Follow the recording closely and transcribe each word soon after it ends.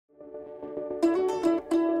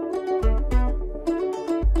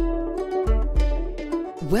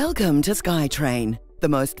Welcome to SkyTrain, the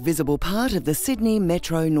most visible part of the Sydney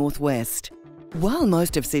Metro Northwest. While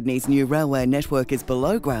most of Sydney's new railway network is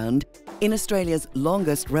below ground, in Australia's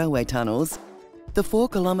longest railway tunnels, the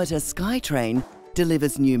 4-kilometre SkyTrain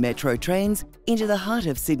delivers new metro trains into the heart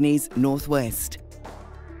of Sydney's northwest.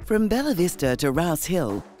 From Bella Vista to Rouse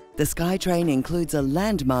Hill, the SkyTrain includes a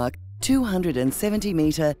landmark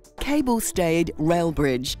 270-metre cable-stayed rail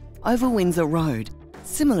bridge over Windsor Road,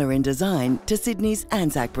 similar in design to Sydney's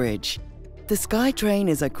Anzac Bridge. The SkyTrain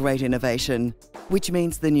is a great innovation, which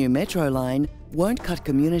means the new metro line won't cut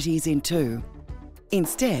communities in two.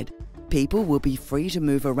 Instead, people will be free to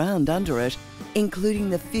move around under it, including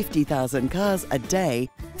the 50,000 cars a day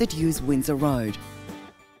that use Windsor Road.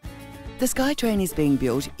 The SkyTrain is being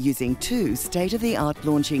built using 2 state-of-the-art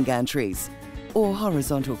launching gantries, or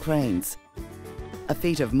horizontal cranes. A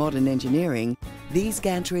feat of modern engineering, these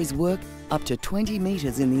gantries work up to 20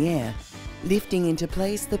 metres in the air, lifting into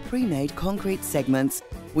place the pre-made concrete segments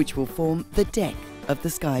which will form the deck of the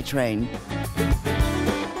SkyTrain.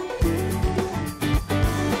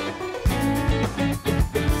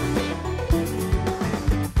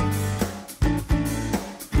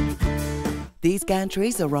 These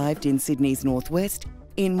gantries arrived in Sydney's northwest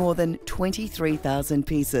in more than 23,000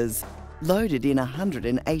 pieces, loaded in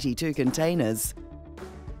 182 containers.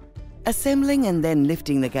 Assembling and then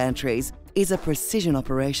lifting the gantries is a precision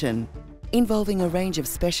operation, involving a range of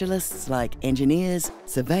specialists like engineers,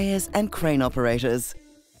 surveyors and crane operators.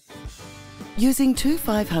 Using 2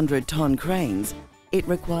 500-tonne cranes, it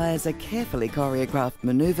requires a carefully choreographed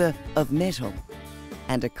manoeuvre of metal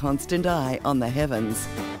and a constant eye on the heavens.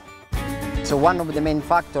 So one of the main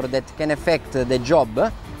factors that can affect the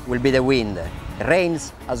job will be the wind,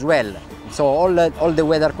 rains as well. So all the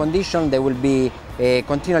weather conditions, they will be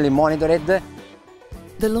continually monitored.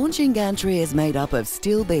 The launching gantry is made up of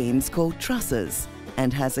steel beams called trusses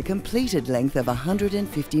and has a completed length of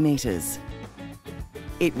 150 metres.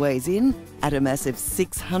 It weighs in at a massive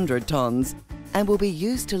 600 tonnes and will be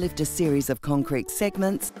used to lift a series of concrete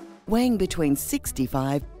segments weighing between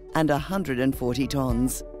 65 and 140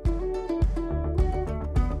 tonnes.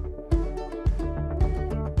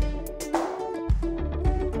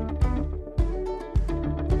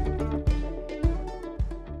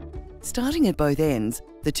 Starting at both ends,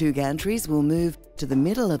 the 2 gantries will move to the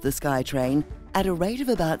middle of the SkyTrain at a rate of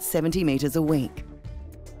about 70 metres a week.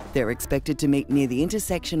 They're expected to meet near the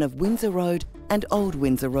intersection of Windsor Road and Old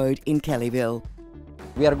Windsor Road in Kellyville.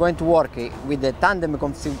 We are going to work with the tandem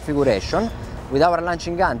configuration. With our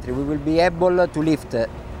launching gantry, we will be able to lift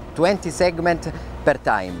 20 segments per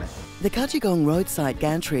time. The Cudgegong roadside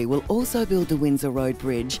gantry will also build the Windsor Road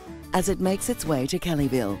Bridge as it makes its way to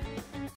Kellyville.